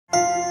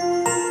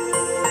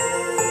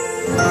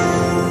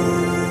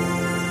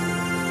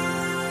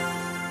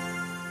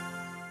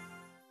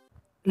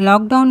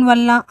Lockdown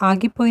వల్ల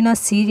ఆగిపోయిన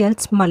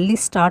serials మళ్ళీ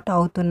స్టార్ట్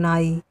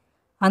అవుతున్నాయి.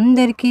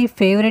 అందరికీ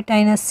ఫేవరెట్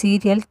అయిన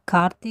సీరియల్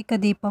కార్తీక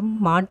దీపం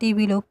మా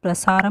టీవీలో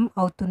ప్రసారం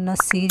అవుతున్న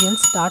సీరియల్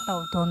స్టార్ట్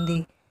అవుతోంది.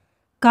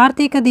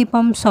 కార్తీక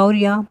దీపం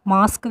శౌర్య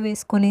మాస్క్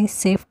వేసుకుని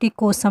సేఫ్టీ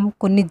కోసం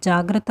కొన్ని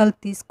జాగ్రత్తలు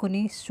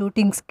తీసుకుని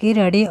షూటింగ్స్కి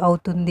రెడీ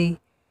అవుతుంది.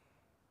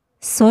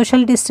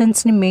 సోషల్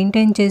డిస్టెన్స్ని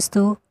మెయింటైన్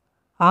చేస్తూ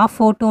ఆ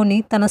ఫోటోని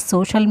తన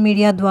సోషల్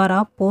మీడియా ద్వారా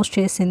పోస్ట్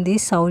చేసింది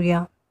శౌర్య.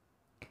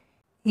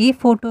 ఈ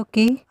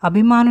ఫోటోకి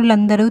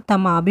అభిమానులందరూ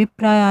తమ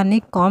అభిప్రాయాన్ని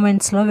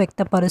కామెంట్స్లో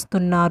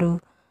వ్యక్తపరుస్తున్నారు.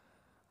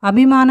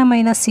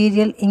 అభిమానమైన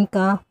సీరియల్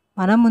ఇంకా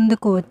మన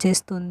ముందుకు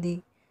వచ్చేస్తుంది.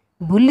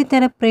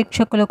 బుల్లితెర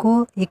ప్రేక్షకులకు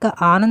ఇక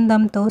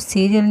ఆనందంతో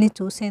సీరియల్ని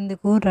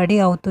చూసేందుకు రెడీ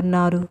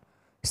అవుతున్నారు.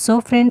 సో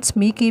ఫ్రెండ్స్,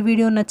 మీకు ఈ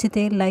వీడియో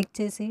నచ్చితే లైక్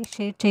చేసి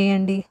షేర్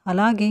చేయండి.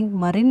 అలాగే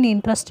మరిన్ని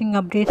ఇంట్రెస్టింగ్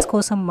అప్డేట్స్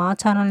కోసం మా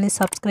ఛానల్ని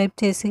సబ్స్క్రైబ్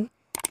చేసి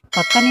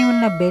పక్కనే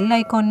ఉన్న బెల్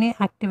ఐకాన్ని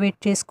యాక్టివేట్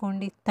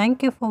చేసుకోండి.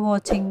 Thank you for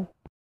watching.